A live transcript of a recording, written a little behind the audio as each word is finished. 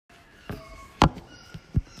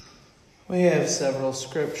We have several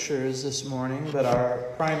scriptures this morning, but our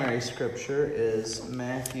primary scripture is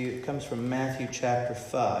comes from Matthew chapter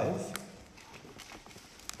 5.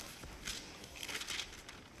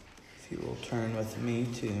 If you will turn with me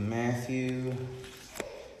to Matthew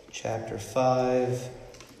chapter 5,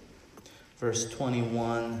 verse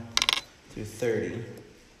 21 through 30.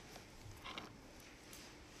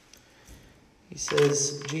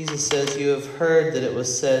 Jesus says, "You have heard that it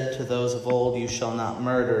was said to those of old, 'You shall not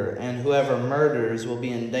murder,' and whoever murders will be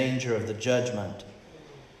in danger of the judgment.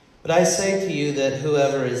 But I say to you that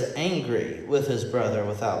whoever is angry with his brother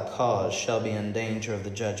without cause shall be in danger of the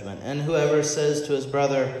judgment, and whoever says to his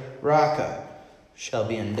brother, 'Raca,' shall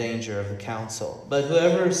be in danger of the council. But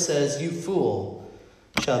whoever says, 'You fool,'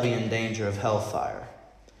 shall be in danger of hellfire.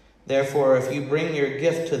 Therefore, if you bring your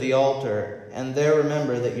gift to the altar, and there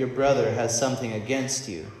remember that your brother has something against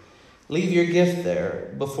you, leave your gift there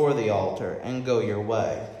before the altar and go your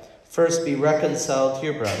way. First be reconciled to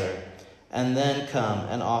your brother, and then come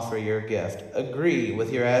and offer your gift. Agree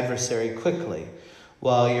with your adversary quickly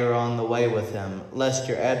while you're on the way with him, lest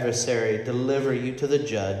your adversary deliver you to the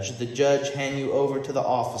judge hand you over to the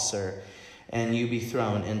officer, and you be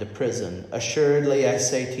thrown into prison. Assuredly, I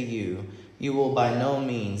say to you, you will by no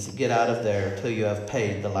means get out of there till you have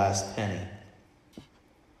paid the last penny.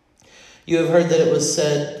 You have heard that it was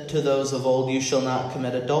said to those of old, 'You shall not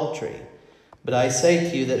commit adultery.' But I say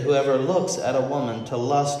to you that whoever looks at a woman to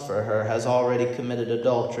lust for her has already committed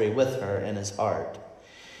adultery with her in his heart.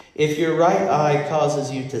 If your right eye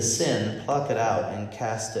causes you to sin, pluck it out and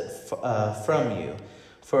cast it from you,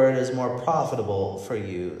 for it is more profitable for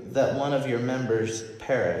you that one of your members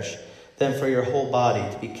perish than for your whole body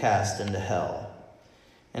to be cast into hell.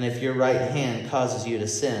 And if your right hand causes you to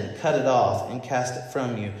sin, cut it off and cast it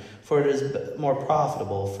from you, for it is more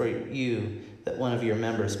profitable for you that one of your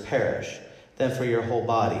members perish than for your whole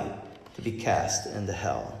body to be cast into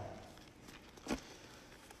hell."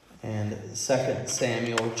 And 2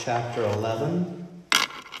 Samuel chapter 11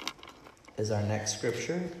 is our next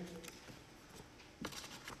scripture.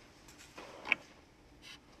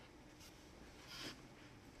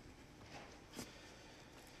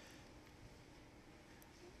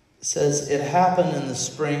 It says, "It happened in the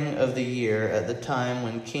spring of the year, at the time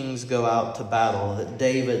when kings go out to battle, that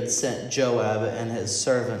David sent Joab and his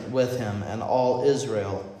servant with him and all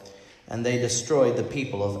Israel, and they destroyed the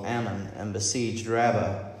people of Ammon and besieged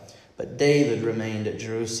Rabbah. But David remained at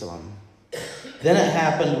Jerusalem. Then it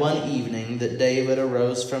happened one evening that David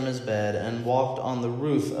arose from his bed and walked on the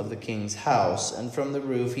roof of the king's house, and from the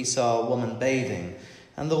roof he saw a woman bathing,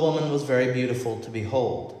 and the woman was very beautiful to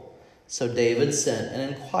behold. So David sent and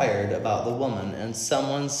inquired about the woman, and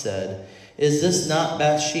someone said, 'Is this not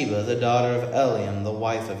Bathsheba, the daughter of Eliam, the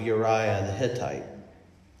wife of Uriah the Hittite?'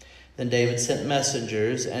 Then David sent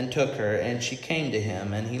messengers and took her, and she came to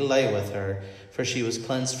him, and he lay with her, for she was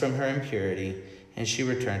cleansed from her impurity, and she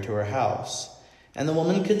returned to her house. And the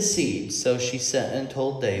woman conceived, so she sent and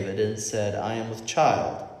told David and said, 'I am with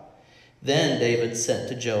child.' Then David sent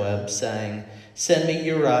to Joab, saying, 'Send me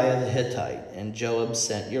Uriah the Hittite.' And Joab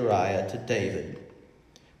sent Uriah to David.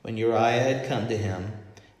 When Uriah had come to him,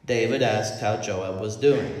 David asked how Joab was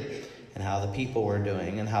doing, and how the people were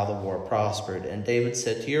doing, and how the war prospered. And David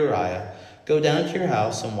said to Uriah, 'Go down to your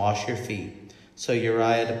house and wash your feet.' So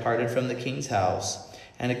Uriah departed from the king's house,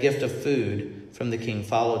 and a gift of food from the king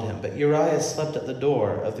followed him. But Uriah slept at the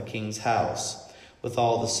door of the king's house with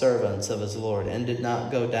all the servants of his lord, and did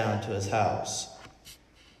not go down to his house.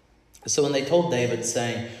 So when they told David,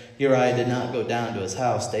 saying, 'Uriah did not go down to his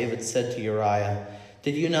house,' David said to Uriah,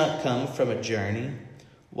 'Did you not come from a journey?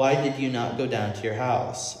 Why did you not go down to your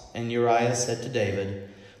house?' And Uriah said to David,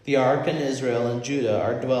 'The ark and Israel and Judah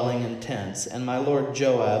are dwelling in tents, and my lord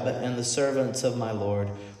Joab and the servants of my lord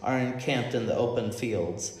are encamped in the open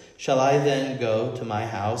fields. Shall I then go to my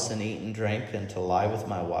house and eat and drink and to lie with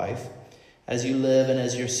my wife? As you live and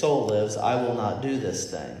as your soul lives, I will not do this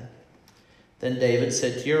thing.' Then David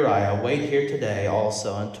said to Uriah, 'Wait here today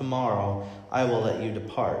also, and tomorrow I will let you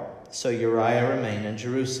depart.' So Uriah remained in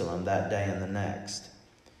Jerusalem that day and the next.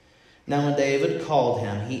 Now when David called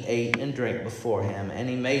him, he ate and drank before him, and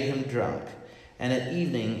he made him drunk. And at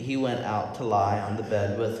evening he went out to lie on the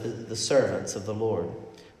bed with the servants of the Lord.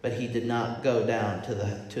 But he did not go down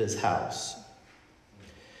to his house.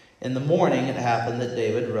 In the morning it happened that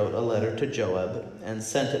David wrote a letter to Joab, and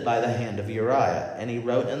sent it by the hand of Uriah. And he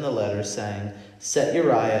wrote in the letter, saying, 'Set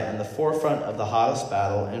Uriah in the forefront of the hottest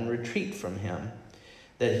battle, and retreat from him,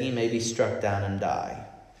 that he may be struck down and die.'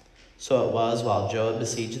 So it was, while Joab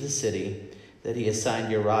besieged the city, that he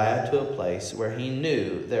assigned Uriah to a place where he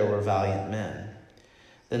knew there were valiant men.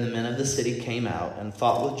 Then the men of the city came out and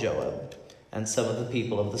fought with Joab. and some of the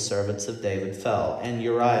people of the servants of David fell, and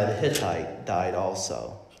Uriah the Hittite died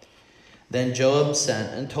also. Then Joab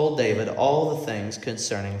sent and told David all the things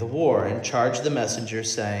concerning the war, and charged the messenger,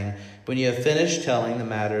 saying, when you have finished telling the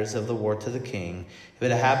matters of the war to the king, if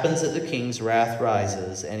it happens that the king's wrath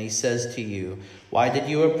rises, and he says to you, why did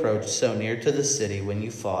you approach so near to the city when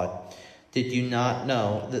you fought? Did you not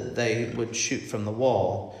know that they would shoot from the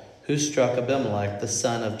wall? Who struck Abimelech, the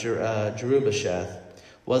son of Jerubbesheth?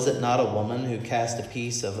 Was it not a woman who cast a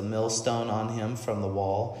piece of a millstone on him from the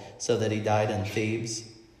wall, so that he died in Thebes?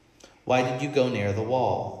 Why did you go near the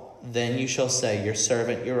wall? Then you shall say, your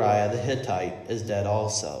servant Uriah the Hittite is dead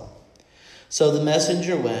also. So the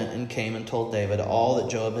messenger went and came and told David all that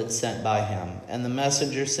Joab had sent by him. And the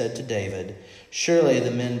messenger said to David, surely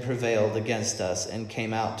the men prevailed against us and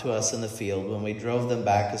came out to us in the field when we drove them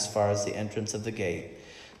back as far as the entrance of the gate.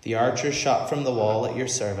 The archers shot from the wall at your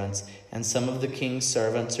servants, and some of the king's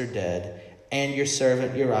servants are dead, and your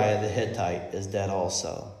servant Uriah the Hittite is dead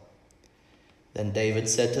also. Then David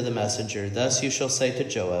said to the messenger, thus you shall say to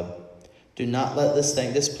Joab, do not let this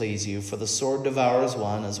thing displease you, for the sword devours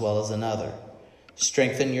one as well as another.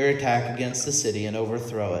 Strengthen your attack against the city and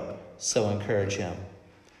overthrow it, so encourage him.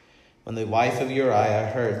 When the wife of Uriah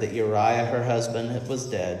heard that Uriah her husband was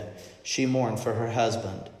dead, she mourned for her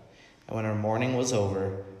husband. And when her mourning was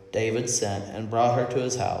over, David sent and brought her to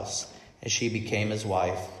his house, and she became his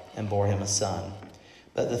wife and bore him a son.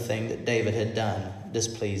 But the thing that David had done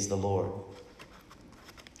displeased the Lord.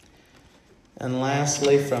 And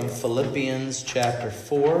lastly, from Philippians chapter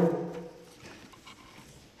 4.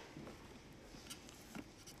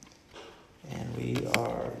 And we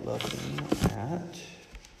are looking at,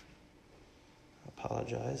 I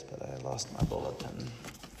apologize, but I lost my bulletin.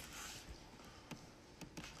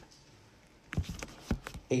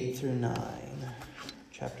 8 through 9.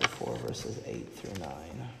 Chapter 4, verses 8 through 9.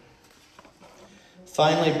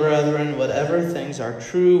 Finally, brethren, whatever things are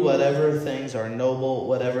true, whatever things are noble,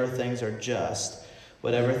 whatever things are just,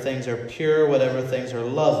 whatever things are pure, whatever things are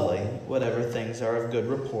lovely, whatever things are of good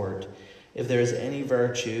report, if there is any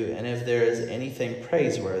virtue and if there is anything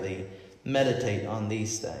praiseworthy, meditate on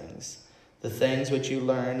these things. The things which you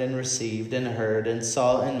learned and received and heard and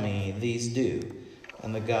saw in me, these do,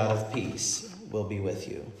 and the God of peace will be with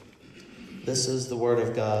you. This is the word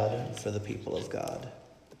of God for the people of God.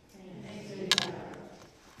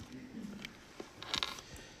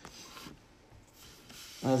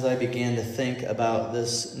 As I began to think about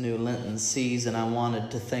this new Lenten season, I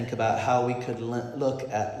wanted to think about how we could look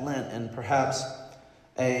at Lent in perhaps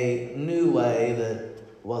a new way that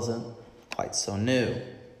wasn't quite so new.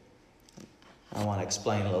 I want to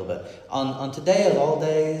explain a little bit. On today of all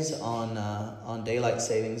days, on Daylight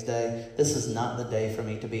Savings Day, this is not the day for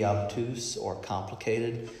me to be obtuse or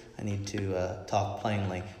complicated. I need to talk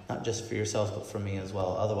plainly, not just for yourselves, but for me as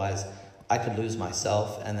well. Otherwise, I could lose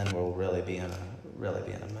myself, and then we'll really be in a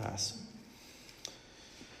mess.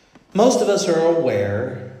 Most of us are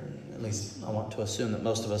aware, at least I want to assume that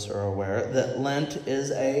most of us are aware, that Lent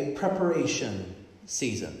is a preparation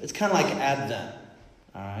season. It's kind of like Advent,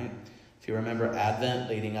 all right? If you remember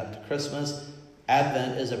Advent leading up to Christmas,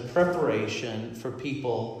 Advent is a preparation for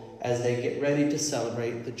people as they get ready to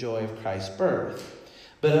celebrate the joy of Christ's birth.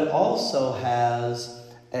 But it also has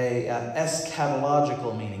a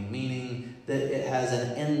eschatological meaning that it has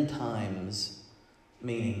an end times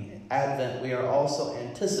meaning. Advent, we are also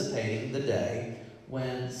anticipating the day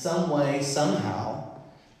when some way, somehow,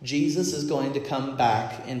 Jesus is going to come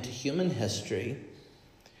back into human history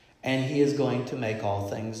and he is going to make all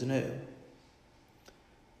things new.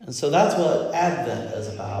 And so that's what Advent is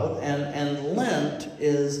about. And Lent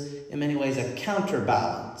is, in many ways, a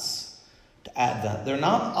counterbalance to Advent. They're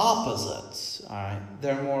not opposites, all right?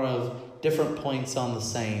 They're more of different points on the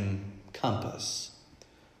same compass.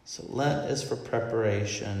 So Lent is for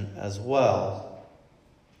preparation as well.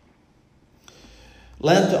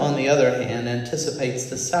 Lent, on the other hand, anticipates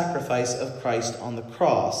the sacrifice of Christ on the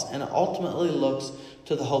cross and ultimately looks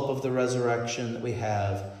to the hope of the resurrection that we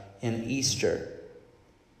have in Easter.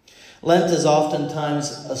 Lent is oftentimes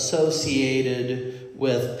associated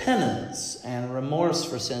with penance and remorse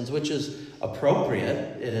for sins, which is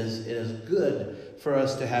appropriate. It is good for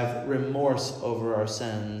us to have remorse over our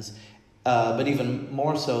sins, but even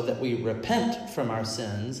more so that we repent from our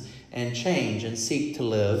sins and change and seek to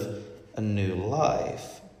live a new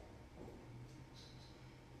life.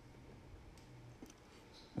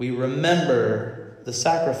 We remember the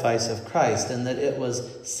sacrifice of Christ and that it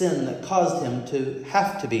was sin that caused him to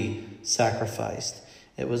have to be sacrificed.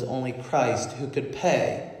 It was only Christ who could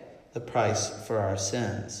pay the price for our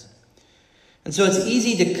sins. And so it's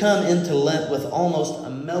easy to come into Lent with almost a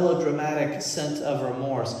melodramatic sense of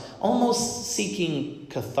remorse, almost seeking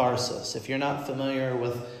catharsis. If you're not familiar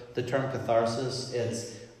with the term catharsis,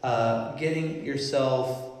 it's getting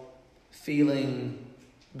yourself feeling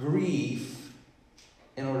grief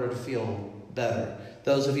in order to feel better.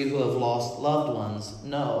 Those of you who have lost loved ones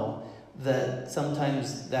know that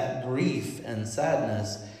sometimes that grief and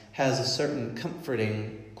sadness has a certain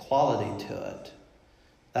comforting quality to it.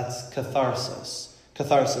 That's catharsis.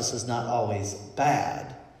 Catharsis is not always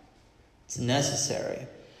bad. It's necessary.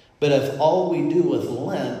 But if all we do with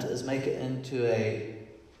Lent is make it into a,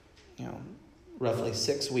 roughly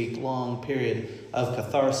 6-week long period of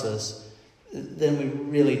catharsis, then we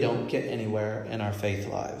really don't get anywhere in our faith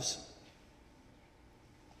lives.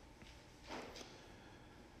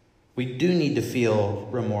 We do need to feel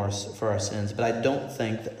remorse for our sins, but I don't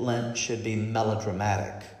think that Lent should be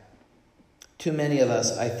melodramatic. Too many of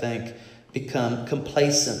us, I think, become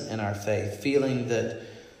complacent in our faith, feeling that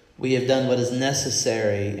we have done what is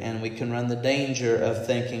necessary, and we can run the danger of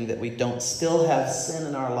thinking that we don't still have sin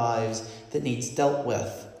in our lives that needs dealt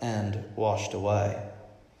with and washed away.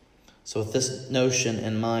 So with this notion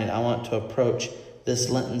in mind, I want to approach this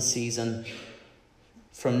Lenten season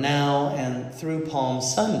from now and through Palm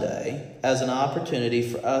Sunday as an opportunity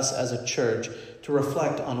for us as a church to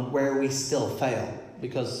reflect on where we still fail,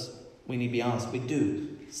 because we need to be honest, we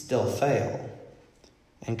do still fail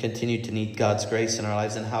and continue to need God's grace in our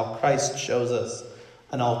lives, and how Christ shows us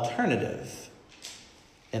an alternative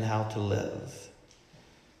in how to live.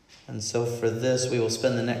 And so for this, we will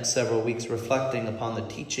spend the next several weeks reflecting upon the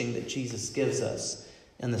teaching that Jesus gives us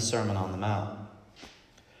in the Sermon on the Mount.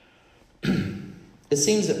 It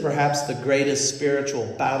seems that perhaps the greatest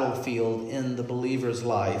spiritual battlefield in the believer's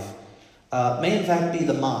life may in fact be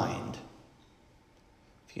the mind.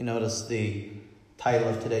 If you notice, the title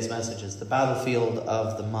of today's message is The Battlefield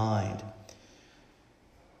of the Mind.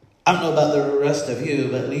 I don't know about the rest of you,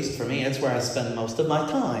 but at least for me, it's where I spend most of my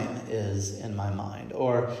time, is in my mind.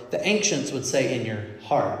 Or the ancients would say in your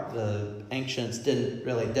heart. The ancients didn't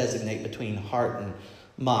really designate between heart and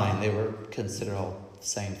mind. They were considered all the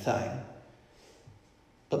same thing.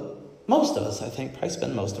 But most of us, I think, probably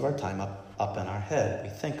spend most of our time up in our head. We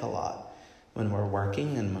think a lot. When we're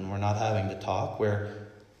working and when we're not having to talk, we're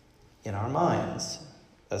in our minds,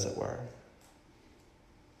 as it were.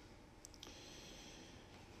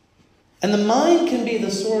 And the mind can be the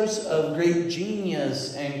source of great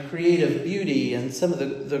genius and creative beauty and some of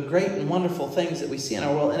the great and wonderful things that we see in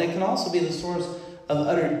our world. And it can also be the source of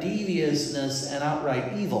utter deviousness and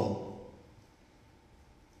outright evil.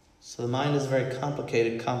 So the mind is a very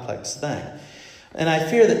complicated, complex thing. And I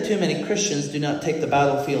fear that too many Christians do not take the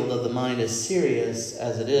battlefield of the mind as serious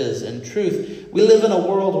as it is. In truth, we live in a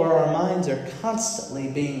world where our minds are constantly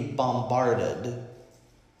being bombarded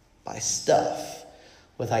by stuff,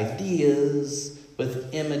 with ideas,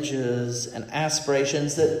 with images and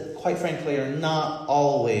aspirations that, quite frankly, are not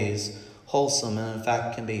always wholesome and, in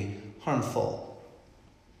fact, can be harmful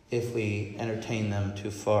if we entertain them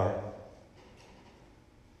too far.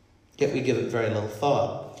 Yet we give it very little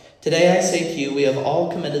thought. Today I say to you, we have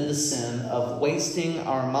all committed the sin of wasting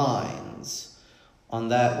our minds on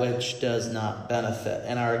that which does not benefit.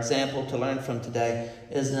 And our example to learn from today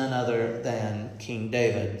is none other than King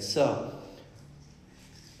David. So,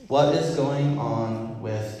 what is going on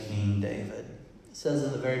with King David? It says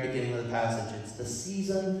in the very beginning of the passage, it's the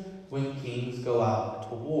season when kings go out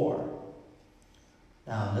to war.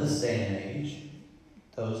 Now, in this day and age,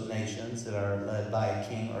 those nations that are led by a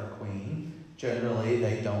king or queen, generally,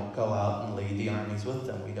 they don't go out and lead the armies with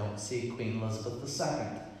them. We don't see Queen Elizabeth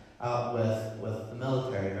II out with the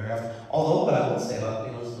military very often. Although, what I will say about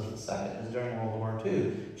Queen Elizabeth II is during World War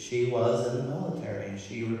II, she was in the military and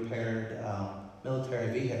she repaired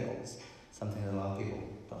military vehicles, something that a lot of people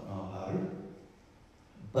don't know about her.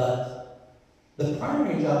 But the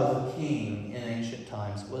primary job of a king in ancient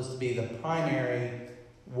times was to be the primary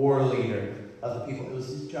war leader of the people. It was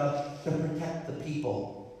his job to protect the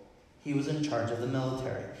people. He was in charge of the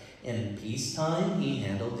military. In peacetime, he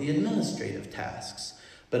handled the administrative tasks.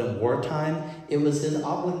 But in wartime, it was his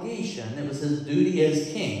obligation, it was his duty as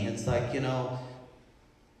king. It's like,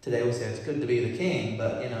 today we say it's good to be the king,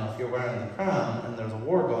 but, if you're wearing the crown and there's a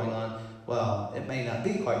war going on, well, it may not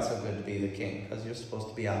be quite so good to be the king because you're supposed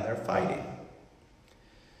to be out there fighting.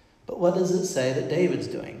 But what does it say that David's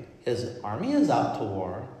doing? His army is out to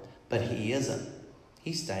war, but he isn't.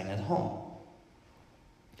 He's staying at home.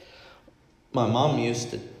 My mom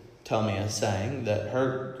used to tell me a saying that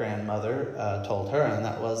her grandmother told her, and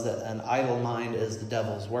that was that an idle mind is the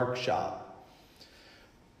devil's workshop.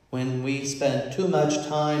 When we spend too much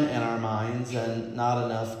time in our minds and not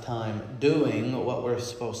enough time doing what we're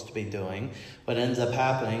supposed to be doing, what ends up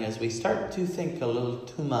happening is we start to think a little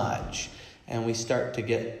too much, and we start to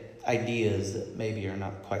get ideas that maybe are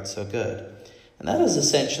not quite so good. And that is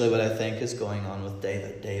essentially what I think is going on with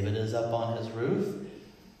David. David is up on his roof,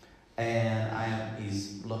 and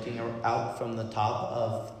he's looking out from the top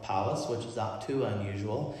of the palace, which is not too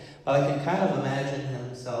unusual. But I can kind of imagine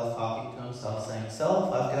himself talking to himself, saying,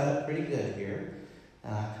 "Self, I've got it pretty good here,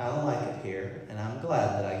 and I kind of like it here, and I'm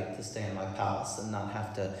glad that I get to stay in my palace and not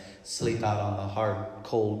have to sleep out on the hard,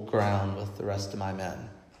 cold ground with the rest of my men."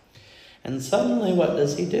 And suddenly, what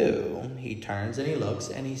does he do? He turns and he looks,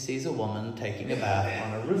 and he sees a woman taking a bath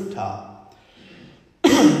on a rooftop.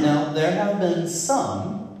 Now, there have been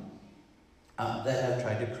some that have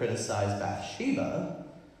tried to criticize Bathsheba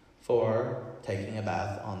for taking a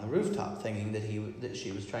bath on the rooftop, thinking that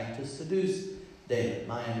she was trying to seduce David.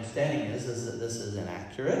 My understanding is that this is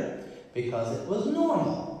inaccurate, because it was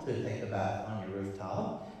normal to take a bath on your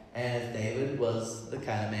rooftop. And if David was the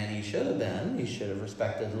kind of man he should have been, he should have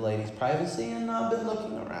respected the lady's privacy and not been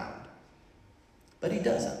looking around. But he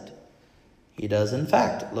doesn't. He does, in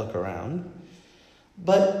fact, look around.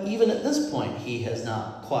 But even at this point, he has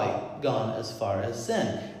not quite gone as far as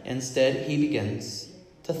sin. Instead, he begins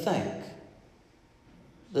to think.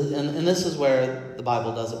 And this is where the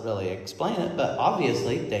Bible doesn't really explain it, but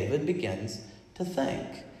obviously David begins to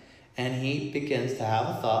think. And he begins to have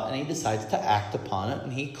a thought, and he decides to act upon it,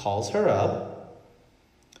 and he calls her up.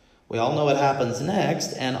 We all know what happens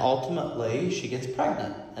next, and ultimately she gets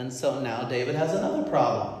pregnant. And so now David has another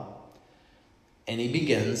problem. And he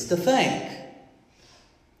begins to think.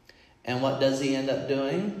 And what does he end up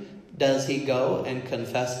doing? Does he go and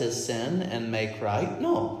confess his sin and make right?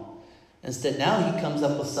 No. Instead, now he comes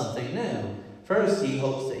up with something new. First, he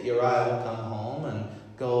hopes that Uriah will come home and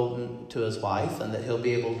go to his wife, and that he'll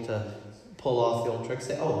be able to pull off the old trick,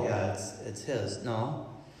 say, "Oh yeah, it's his." No.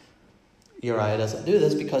 Uriah doesn't do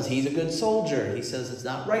this because he's a good soldier. He says, "It's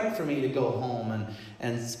not right for me to go home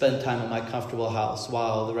and spend time in my comfortable house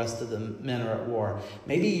while the rest of the men are at war."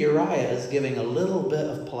 Maybe Uriah is giving a little bit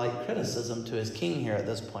of polite criticism to his king here at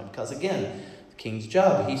this point, because again, the king's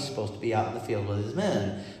job, he's supposed to be out in the field with his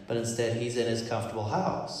men, but instead he's in his comfortable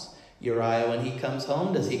house. Uriah, when he comes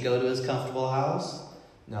home, does he go to his comfortable house?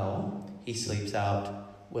 No, he sleeps out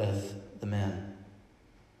with the men.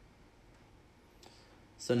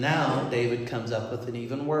 So now David comes up with an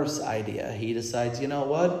even worse idea. He decides, you know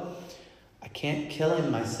what? I can't kill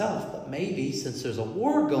him myself, but maybe since there's a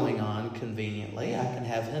war going on conveniently, I can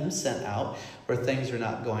have him sent out where things are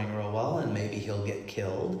not going real well, and maybe he'll get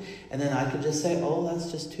killed. And then I could just say, "Oh,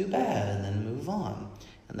 that's just too bad," and then move on.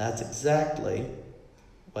 And that's exactly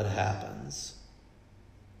what happens.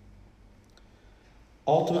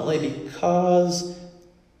 Ultimately, because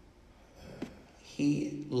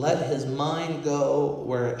he let his mind go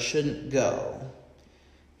where it shouldn't go,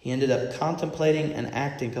 he ended up contemplating and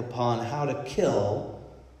acting upon how to kill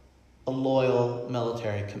a loyal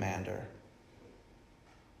military commander,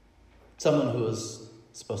 someone who was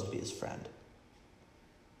supposed to be his friend.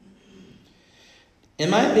 In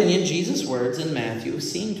my opinion, Jesus' words in Matthew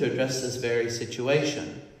seem to address this very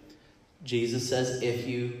situation. Jesus says, if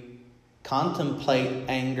you contemplate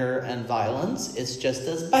anger and violence, it's just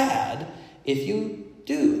as bad if you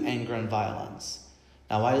do anger and violence.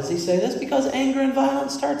 Now, why does he say this? Because anger and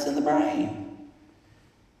violence starts in the brain.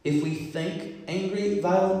 If we think angry,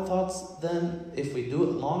 violent thoughts, then if we do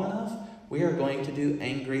it long enough, we are going to do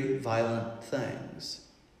angry, violent things.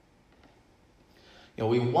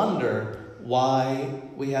 We wonder why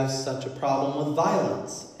we have such a problem with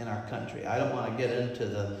violence in our country. I don't want to get into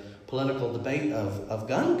the political debate of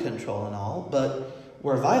gun control and all, but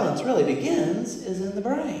where violence really begins is in the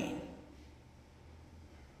brain.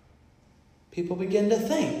 People begin to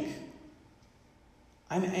think,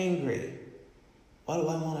 I'm angry. What do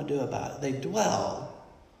I want to do about it? They dwell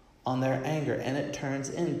on their anger, and it turns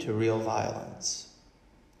into real violence.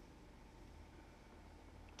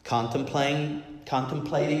 Contemplating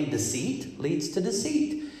deceit leads to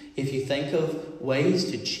deceit. If you think of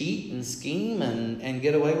ways to cheat and scheme and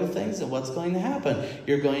get away with things, then what's going to happen?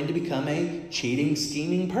 You're going to become a cheating,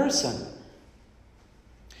 scheming person.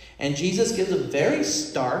 And Jesus gives a very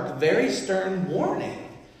stark, very stern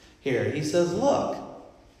warning here. He says, look,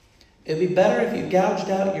 it'd be better if you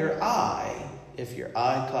gouged out your eye, if your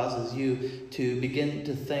eye causes you to begin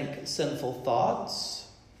to think sinful thoughts,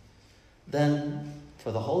 than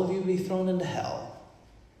for the whole of you to be thrown into hell.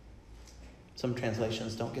 Some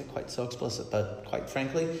translations don't get quite so explicit, but quite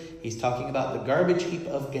frankly, he's talking about the garbage heap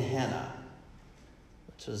of Gehenna,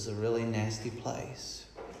 which is a really nasty place.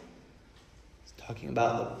 talking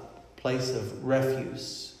about the place of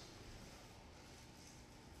refuse.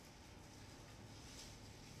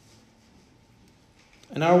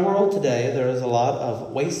 In our world today, there is a lot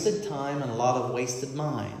of wasted time and a lot of wasted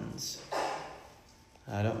minds.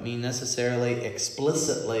 I don't mean necessarily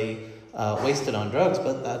explicitly wasted on drugs,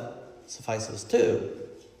 but that suffices too.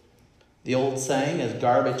 The old saying is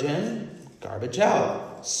garbage in, garbage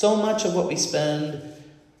out. So much of what we spend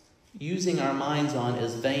using our minds on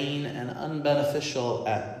is vain and unbeneficial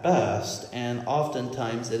at best, and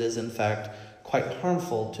oftentimes it is in fact quite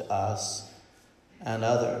harmful to us and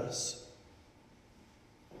others.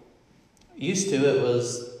 Used to, it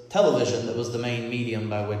was television that was the main medium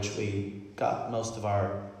by which we got most of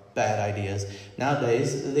our bad ideas.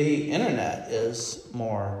 Nowadays, the internet is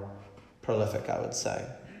more prolific, I would say.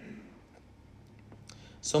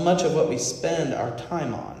 So much of what we spend our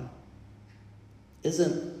time on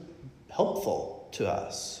isn't helpful to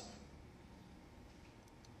us.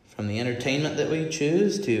 From the entertainment that we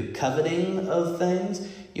choose to coveting of things.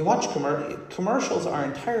 You watch commercials are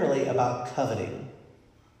entirely about coveting.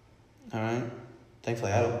 All right?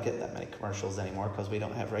 Thankfully, I don't get that many commercials anymore because we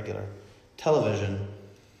don't have regular television.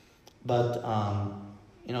 But,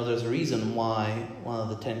 there's a reason why one of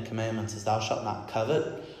the 10 Commandments is thou shalt not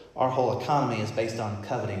covet. Our whole economy is based on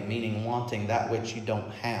coveting, meaning wanting that which you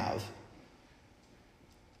don't have.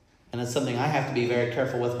 And it's something I have to be very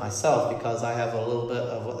careful with myself because I have a little bit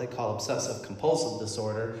of what they call obsessive compulsive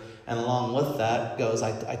disorder. And along with that goes,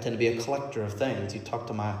 I tend to be a collector of things. You talk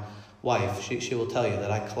to my wife, she will tell you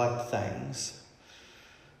that I collect things.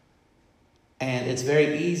 And it's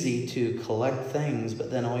very easy to collect things,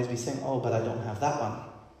 but then always be saying, oh, but I don't have that one.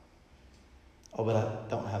 Oh, but I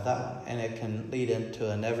don't have that one. And it can lead into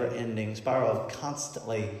a never-ending spiral of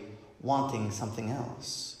constantly wanting something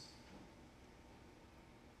else.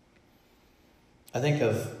 I think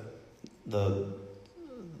of the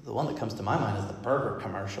one that comes to my mind is the burger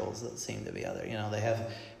commercials that seem to be out there. They have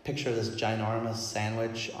a picture of this ginormous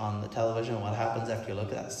sandwich on the television. What happens after you look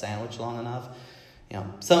at that sandwich long enough?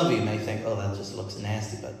 Some of you may think, oh, that just looks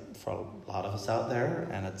nasty, but for a lot of us out there,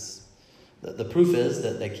 and it's the proof is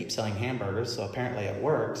that they keep selling hamburgers, so apparently it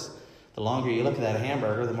works. The longer you look at that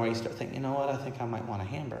hamburger, the more you start thinking, you know what, I think I might want a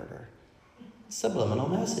hamburger. Subliminal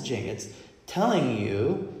messaging. It's telling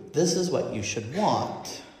you this is what you should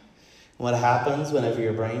want. What happens whenever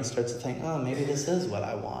your brain starts to think, oh, maybe this is what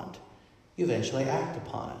I want? You eventually act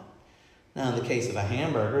upon it. Now, in the case of a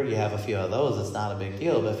hamburger, you have a few of those, it's not a big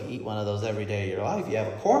deal. But if you eat one of those every day of your life, you have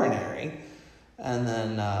a coronary, and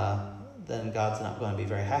then God's not going to be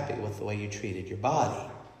very happy with the way you treated your body.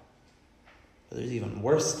 But there's even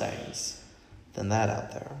worse things than that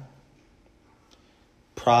out there.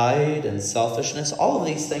 Pride and selfishness, all of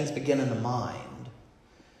these things begin in the mind.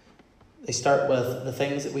 They start with the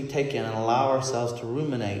things that we take in and allow ourselves to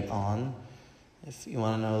ruminate on. If you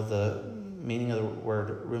want to know the meaning of the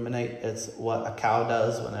word ruminate, it's what a cow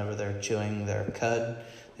does whenever they're chewing their cud.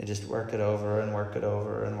 They just work it over and work it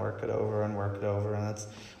over and work it over and work it over. And that's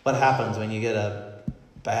what happens when you get a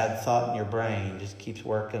bad thought in your brain. It just keeps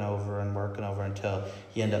working over and working over until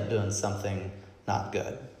you end up doing something not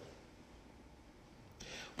good.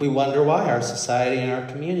 We wonder why our society and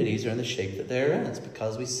our communities are in the shape that they're in. It's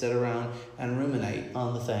because we sit around and ruminate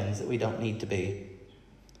on the things that we don't need to be.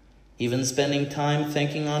 Even spending time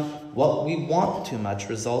thinking on what we want too much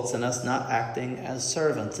results in us not acting as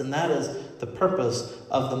servants. And that is the purpose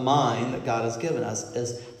of the mind that God has given us,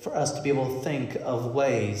 is for us to be able to think of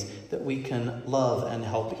ways that we can love and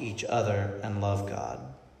help each other and love God.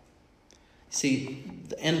 See,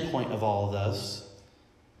 the end point of all of this,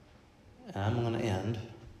 and I'm going to end,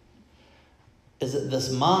 is that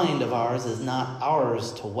this mind of ours is not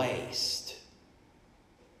ours to waste.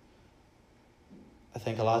 I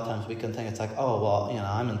think a lot of times we can think it's like, oh, well,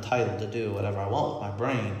 I'm entitled to do whatever I want with my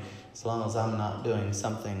brain as long as I'm not doing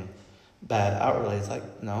something bad outwardly. It's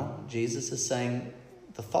like, no, Jesus is saying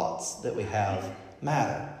the thoughts that we have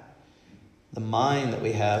matter. The mind that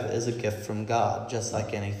we have is a gift from God, just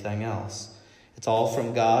like anything else. It's all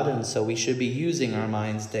from God, and so we should be using our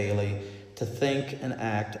minds daily to think and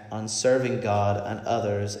act on serving God and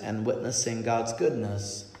others and witnessing God's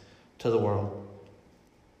goodness to the world.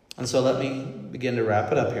 And so let me begin to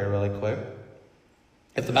wrap it up here really quick.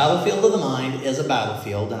 If the battlefield of the mind is a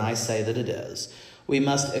battlefield, and I say that it is, we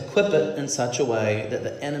must equip it in such a way that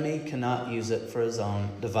the enemy cannot use it for his own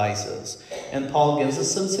devices. And Paul gives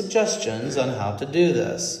us some suggestions on how to do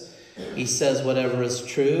this. He says whatever is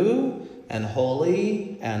true and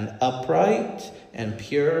holy and upright and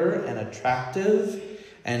pure and attractive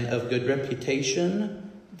and of good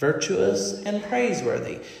reputation, virtuous, and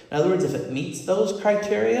praiseworthy. In other words, if it meets those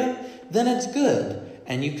criteria, then it's good.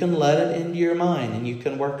 And you can let it into your mind and you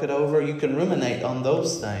can work it over. You can ruminate on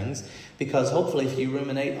those things, because hopefully if you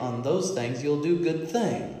ruminate on those things, you'll do good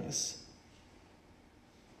things.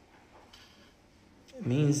 It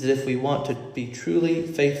means that if we want to be truly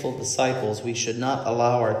faithful disciples, we should not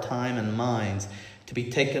allow our time and minds to be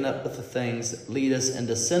taken up with the things that lead us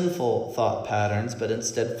into sinful thought patterns, but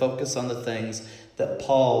instead focus on the things that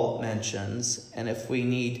Paul mentions. And if we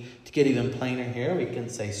need to get even plainer here, we can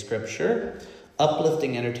say Scripture,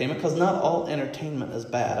 uplifting entertainment, because not all entertainment is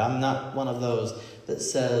bad. I'm not one of those that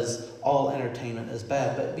says all entertainment is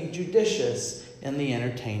bad, but be judicious in the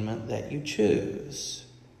entertainment that you choose.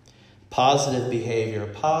 Positive behavior,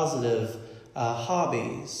 positive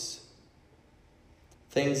hobbies,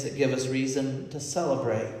 things that give us reason to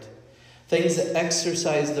celebrate, things that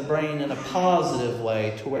exercise the brain in a positive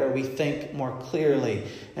way to where we think more clearly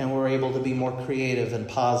and we're able to be more creative in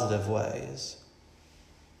positive ways.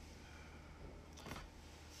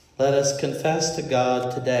 Let us confess to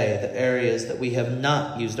God today the areas that we have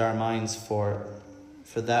not used our minds for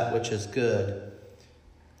that which is good,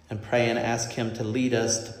 and pray and ask Him to lead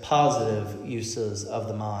us to positive uses of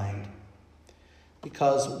the mind.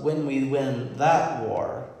 Because when we win that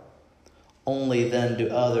war, only then do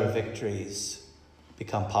other victories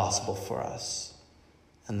become possible for us.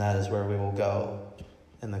 And that is where we will go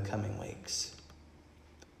in the coming weeks.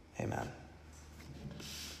 Amen.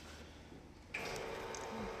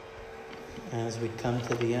 As we come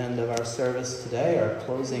to the end of our service today, our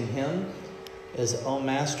closing hymn is, O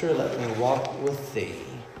Master, let me walk with Thee.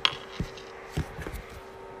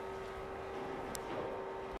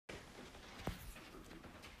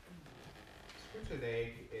 Scripture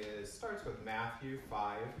today starts with Matthew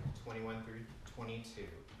 5:21 through 22.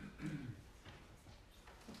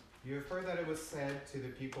 You have heard that it was said to the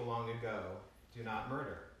people long ago, do not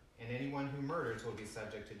murder, and anyone who murders will be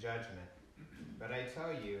subject to judgment. But I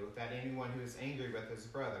tell you that anyone who is angry with his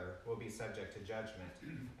brother will be subject to judgment.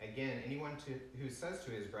 Again, anyone who says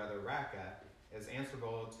to his brother, Raca, is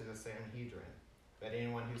answerable to the Sanhedrin. But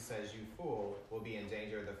anyone who says, you fool, will be in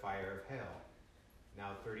danger of the fire of hell.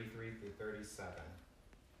 Now 33 through 37.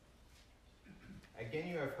 Again,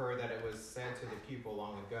 you have heard that it was said to the people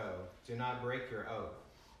long ago, do not break your oath,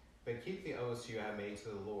 but keep the oaths you have made to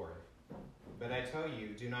the Lord. But I tell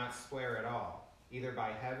you, do not swear at all, either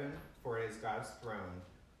by heaven, for it is God's throne,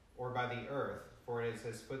 or by the earth, for it is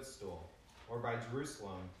his footstool, or by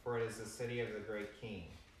Jerusalem, for it is the city of the great king.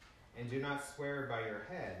 And do not swear by your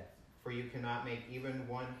head, for you cannot make even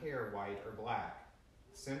one hair white or black.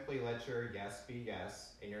 Simply let your yes be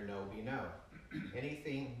yes, and your no be no.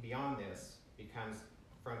 Anything beyond this becomes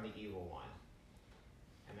from the evil one.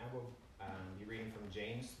 And I will be reading from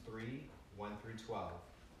James 3:1 through 12.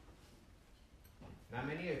 Not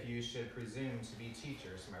many of you should presume to be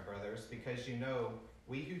teachers, my brothers, because you know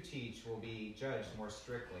we who teach will be judged more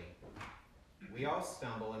strictly. We all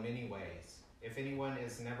stumble in many ways. If anyone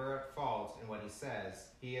is never at fault in what he says,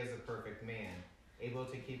 he is a perfect man, able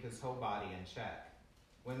to keep his whole body in check.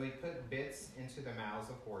 When we put bits into the mouths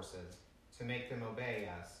of horses to make them obey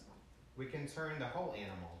us, we can turn the whole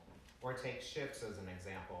animal, or take ships as an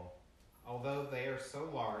example. Although they are so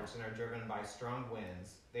large and are driven by strong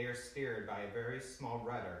winds, they are steered by a very small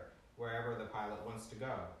rudder wherever the pilot wants to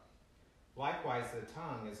go. Likewise, the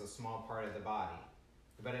tongue is a small part of the body,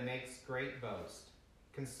 but it makes great boast.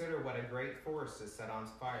 Consider what a great forest is set on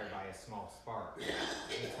fire by a small spark.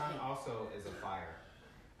 The tongue also is a fire,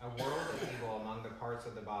 a world of evil among the parts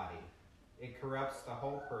of the body. It corrupts the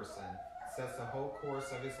whole person, sets the whole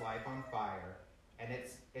course of his life on fire, and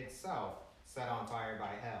it's itself set on fire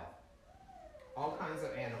by hell. All kinds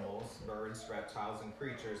of animals, birds, reptiles, and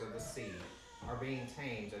creatures of the sea are being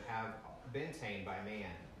tamed and have been tamed by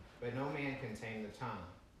man, but no man can tame the tongue.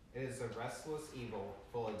 It is a restless evil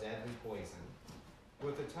full of deadly poison.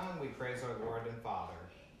 With the tongue we praise our Lord and Father,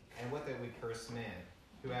 and with it we curse men,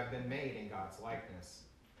 who have been made in God's likeness.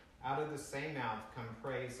 Out of the same mouth come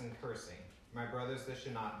praise and cursing. My brothers, this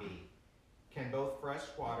should not be. Can both fresh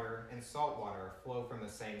water and salt water flow from the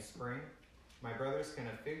same spring? My brothers, can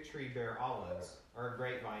a fig tree bear olives, or a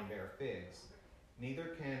grapevine bear figs? Neither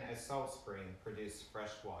can a salt spring produce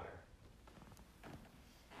fresh water.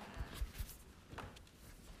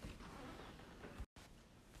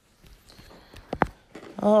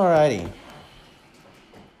 Alrighty.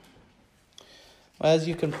 Well, as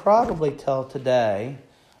you can probably tell today,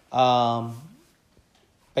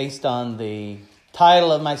 based on the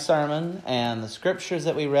title of my sermon and the scriptures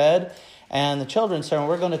that we read and the children's sermon,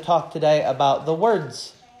 we're going to talk today about the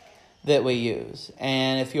words that we use.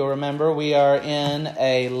 And if you'll remember, we are in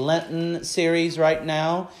a Lenten series right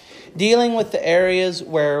now, dealing with the areas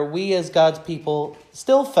where we as God's people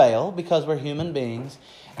still fail because we're human beings,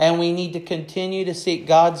 and we need to continue to seek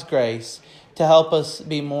God's grace to help us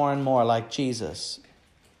be more and more like Jesus.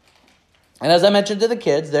 And as I mentioned to the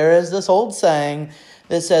kids, there is this old saying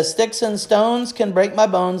that says, "Sticks and stones can break my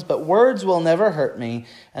bones, but words will never hurt me."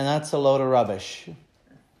 And that's a load of rubbish.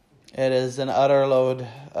 It is an utter load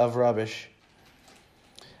of rubbish.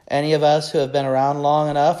 Any of us who have been around long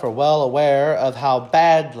enough are well aware of how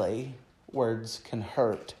badly words can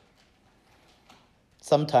hurt.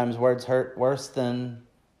 Sometimes words hurt worse than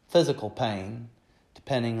physical pain,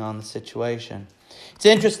 depending on the situation. It's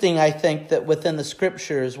interesting, I think, that within the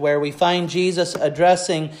Scriptures where we find Jesus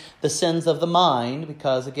addressing the sins of the mind,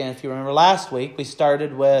 because again, if you remember last week, we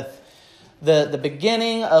started with the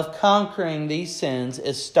beginning of conquering these sins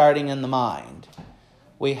is starting in the mind.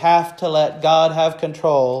 We have to let God have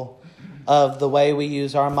control of the way we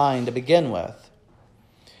use our mind to begin with.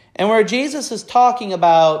 And where Jesus is talking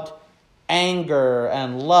about anger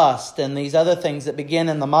and lust and these other things that begin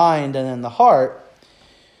in the mind and in the heart,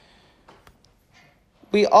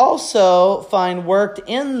 we also find worked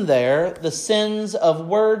in there the sins of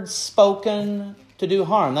words spoken to do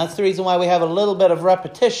harm. That's the reason why we have a little bit of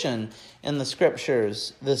repetition in the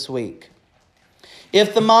Scriptures this week.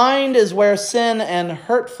 If the mind is where sin and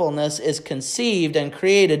hurtfulness is conceived and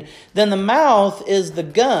created, then the mouth is the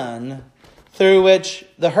gun through which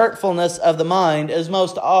the hurtfulness of the mind is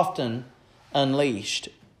most often unleashed.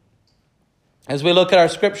 As we look at our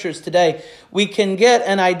Scriptures today, we can get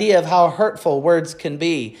an idea of how hurtful words can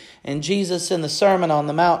be. And Jesus in the Sermon on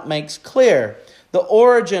the Mount makes clear the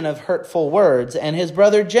origin of hurtful words, and his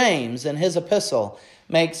brother James in his epistle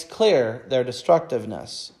makes clear their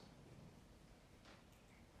destructiveness.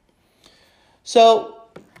 So,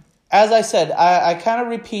 as I said, I kind of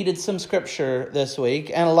repeated some Scripture this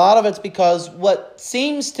week, and a lot of it's because what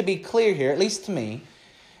seems to be clear here, at least to me,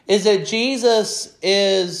 is that Jesus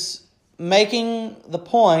is making the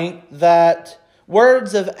point that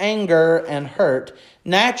words of anger and hurt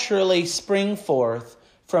naturally spring forth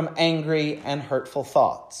from angry and hurtful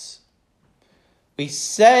thoughts. We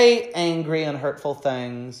say angry and hurtful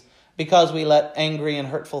things because we let angry and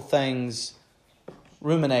hurtful things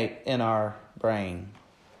ruminate in our brain.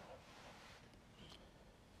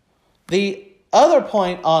 The other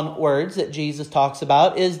point on words that Jesus talks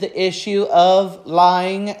about is the issue of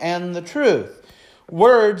lying and the truth.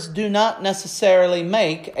 Words do not necessarily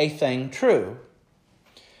make a thing true.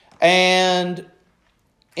 And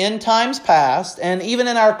in times past, and even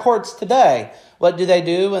in our courts today, what do they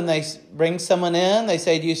do when they bring someone in? They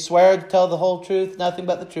say, "Do you swear to tell the whole truth, nothing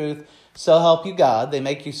but the truth, so help you God?" They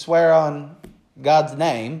make you swear on God's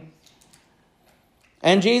name.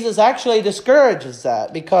 And Jesus actually discourages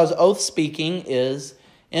that because oath speaking is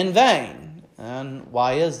in vain. And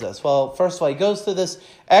why is this? Well, first of all, he goes through this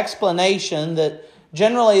explanation that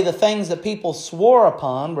generally the things that people swore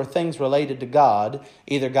upon were things related to God,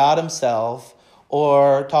 either God himself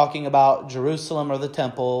or talking about Jerusalem or the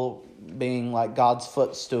temple being like God's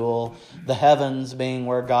footstool, the heavens being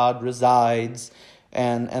where God resides,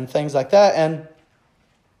 and things like that. And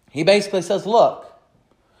he basically says, look,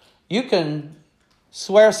 you can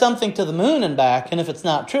swear something to the moon and back, and if it's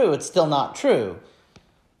not true, it's still not true.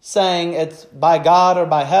 Saying it's by God or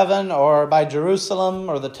by heaven or by Jerusalem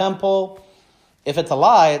or the temple, if it's a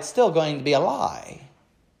lie, it's still going to be a lie.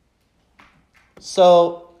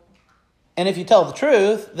 So, and if you tell the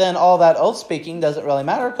truth, then all that oath speaking doesn't really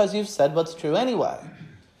matter because you've said what's true anyway.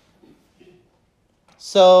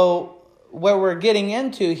 So, where we're getting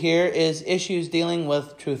into here is issues dealing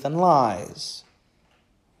with truth and lies.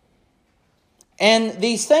 And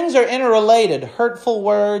these things are interrelated, hurtful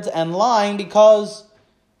words and lying, because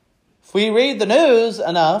if we read the news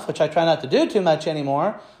enough, which I try not to do too much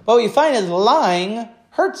anymore, what you find is lying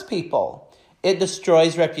hurts people. It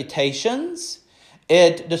destroys reputations.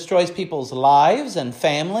 It destroys people's lives and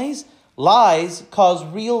families. Lies cause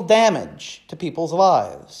real damage to people's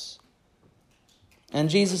lives. And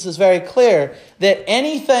Jesus is very clear that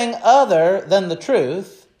anything other than the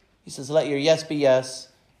truth, he says, let your yes be yes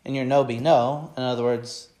and your no be no. In other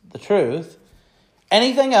words, the truth.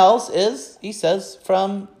 Anything else is, he says,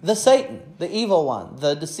 from the Satan, the evil one,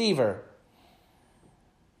 the deceiver.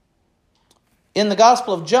 In the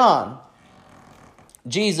Gospel of John,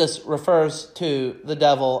 Jesus refers to the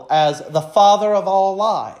devil as the father of all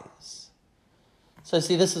lies. So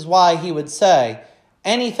see, this is why he would say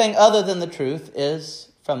anything other than the truth is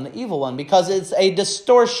from the evil one, because it's a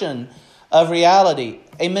distortion of reality,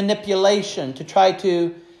 a manipulation to try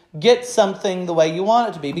to get something the way you want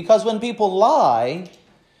it to be. Because when people lie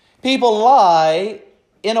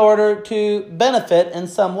in order to benefit in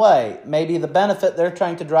some way. Maybe the benefit they're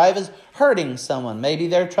trying to drive is hurting someone. Maybe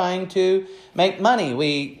they're trying to make money.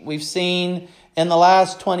 We've seen in the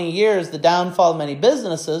last 20 years the downfall of many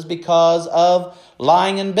businesses because of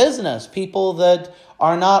lying in business. People that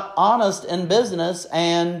are not honest in business.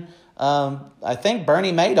 And I think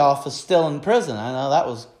Bernie Madoff is still in prison. I know that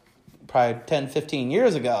was probably 10, 15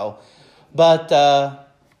 years ago. But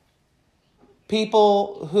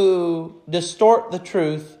people who distort the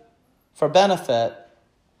truth for benefit,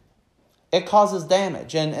 it causes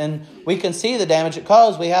damage. And we can see the damage it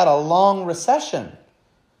caused. We had a long recession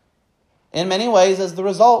in many ways as the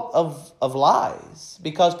result of lies.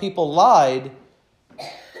 Because people lied,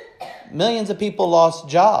 millions of people lost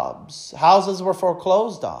jobs. Houses were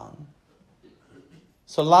foreclosed on.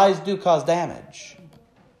 So lies do cause damage.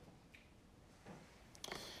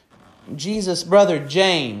 Jesus' brother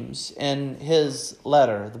James, in his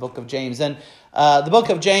letter, the book of James. And the book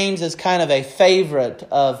of James is kind of a favorite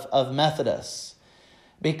of Methodists.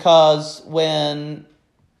 Because when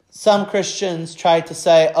some Christians try to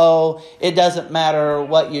say, oh, it doesn't matter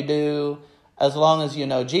what you do as long as you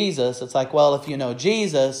know Jesus. It's like, well, if you know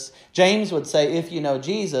Jesus, James would say, if you know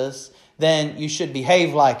Jesus, then you should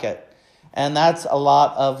behave like it. And that's a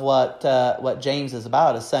lot of what James is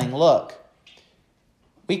about, is saying, look,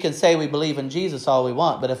 we can say we believe in Jesus all we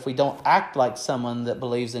want, but if we don't act like someone that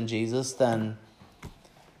believes in Jesus, then,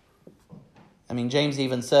 James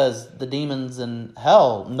even says the demons in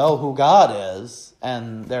hell know who God is,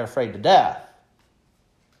 and they're afraid to death.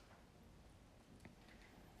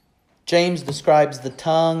 James describes the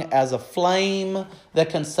tongue as a flame that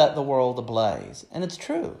can set the world ablaze. And it's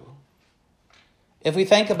true. If we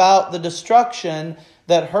think about the destruction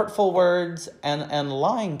that hurtful words and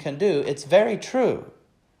lying can do, it's very true.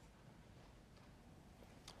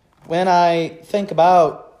 When I think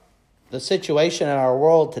about the situation in our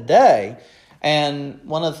world today, and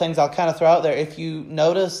one of the things I'll kind of throw out there, if you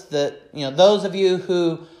notice that, those of you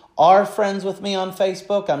who are friends with me on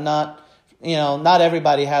Facebook, I'm not, not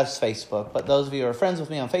everybody has Facebook, but those of you who are friends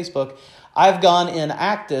with me on Facebook, I've gone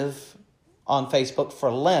inactive on Facebook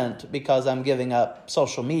for Lent because I'm giving up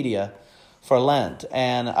social media for Lent.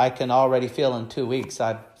 And I can already feel in 2 weeks,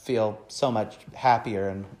 I feel so much happier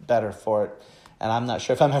and better for it. And I'm not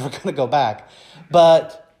sure if I'm ever going to go back.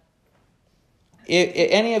 But if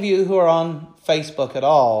any of you who are on Facebook at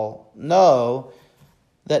all know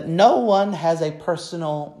that no one has a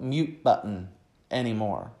personal mute button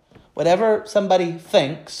anymore. Whatever somebody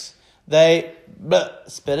thinks, they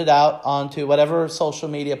spit it out onto whatever social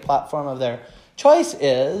media platform of their choice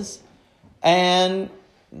is. And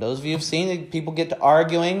those of you who've seen it, people get to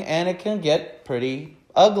arguing, and it can get pretty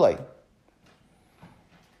ugly.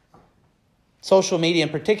 Social media in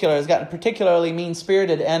particular has gotten particularly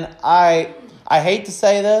mean-spirited, and I hate to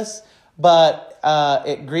say this, but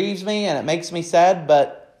it grieves me and it makes me sad,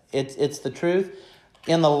 but it's the truth.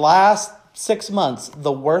 In the last 6 months,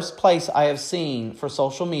 the worst place I have seen for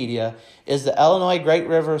social media is the Illinois Great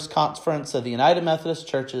Rivers Conference of the United Methodist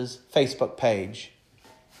Church's Facebook page.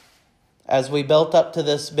 As we built up to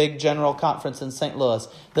this big general conference in St. Louis,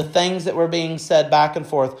 the things that were being said back and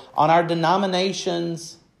forth on our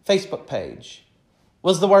denomination's Facebook page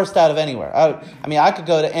was the worst out of anywhere. I could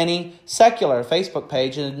go to any secular Facebook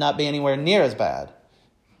page and it'd not be anywhere near as bad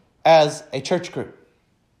as a church group.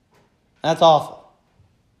 That's awful.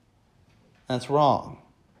 That's wrong.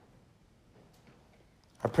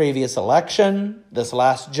 Our previous election, this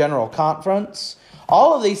last general conference,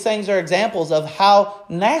 all of these things are examples of how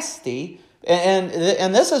nasty, and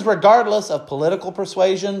this is regardless of political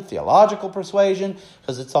persuasion, theological persuasion,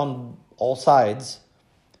 because it's on all sides,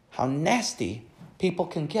 how nasty people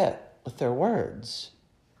can get with their words.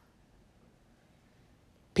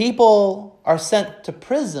 People are sent to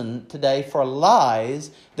prison today for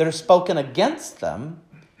lies that are spoken against them,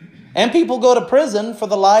 and people go to prison for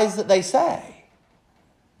the lies that they say.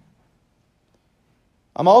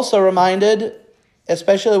 I'm also reminded,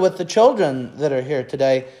 especially with the children that are here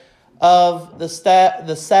today, of the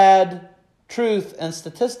sad truth and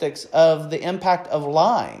statistics of the impact of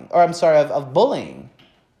of bullying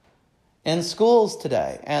in schools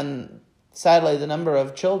today. And sadly, the number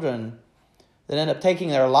of children that end up taking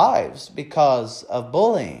their lives because of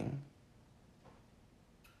bullying.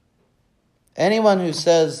 Anyone who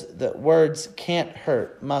says that words can't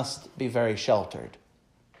hurt must be very sheltered.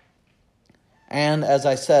 And as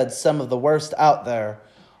I said, some of the worst out there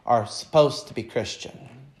are supposed to be Christian.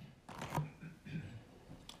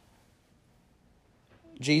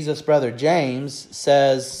 Jesus' brother James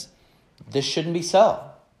says this shouldn't be so.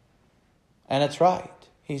 And it's right.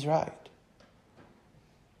 He's right.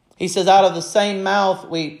 He says out of the same mouth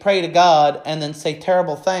we pray to God and then say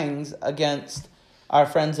terrible things against our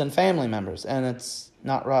friends and family members. And it's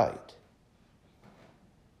not right.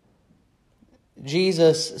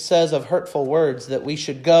 Jesus says of hurtful words that we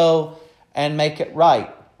should go and make it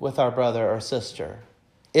right with our brother or sister.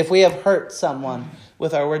 If we have hurt someone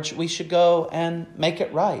with our words, we should go and make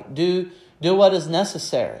it right. Do what is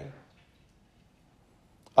necessary.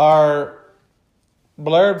 Our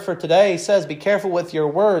blurb for today says, be careful with your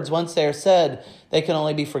words. Once they are said, they can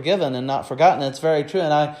only be forgiven and not forgotten. It's very true.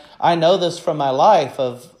 And I know this from my life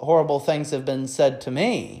of horrible things have been said to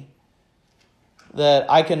me, that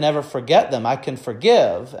I can never forget them. I can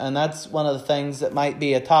forgive. And that's one of the things that might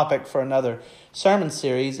be a topic for another sermon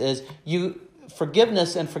series is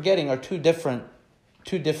forgiveness and forgetting are two different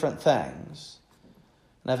things.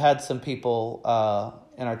 And I've had some people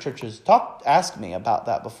in our churches ask me about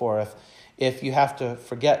that before. If you have to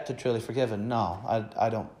forget to truly forgive, and no, I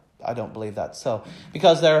don't believe that. So,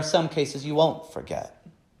 because there are some cases you won't forget.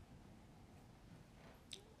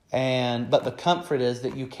 But the comfort is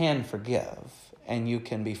that you can forgive and you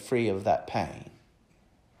can be free of that pain.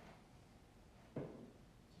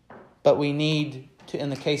 But we need to, in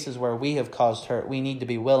the cases where we have caused hurt, we need to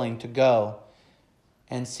be willing to go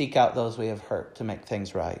and seek out those we have hurt to make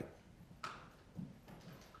things right.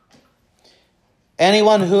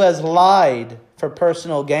 Anyone who has lied for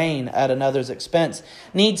personal gain at another's expense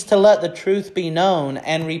needs to let the truth be known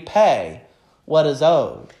and repay what is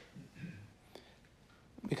owed.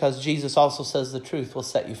 Because Jesus also says the truth will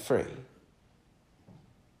set you free.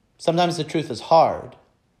 Sometimes the truth is hard,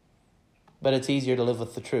 but it's easier to live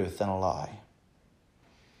with the truth than a lie.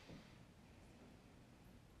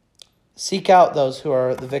 Seek out those who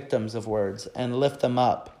are the victims of words and lift them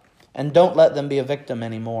up, and don't let them be a victim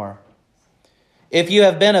anymore. If you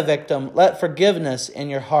have been a victim, let forgiveness in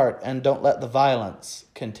your heart and don't let the violence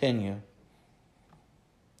continue.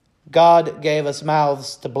 God gave us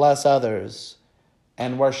mouths to bless others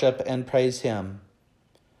and worship and praise Him.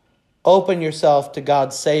 Open yourself to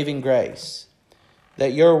God's saving grace,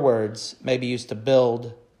 that your words may be used to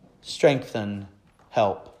build, strengthen,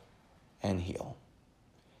 help, and heal.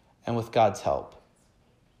 And with God's help,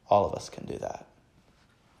 all of us can do that.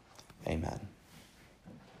 Amen.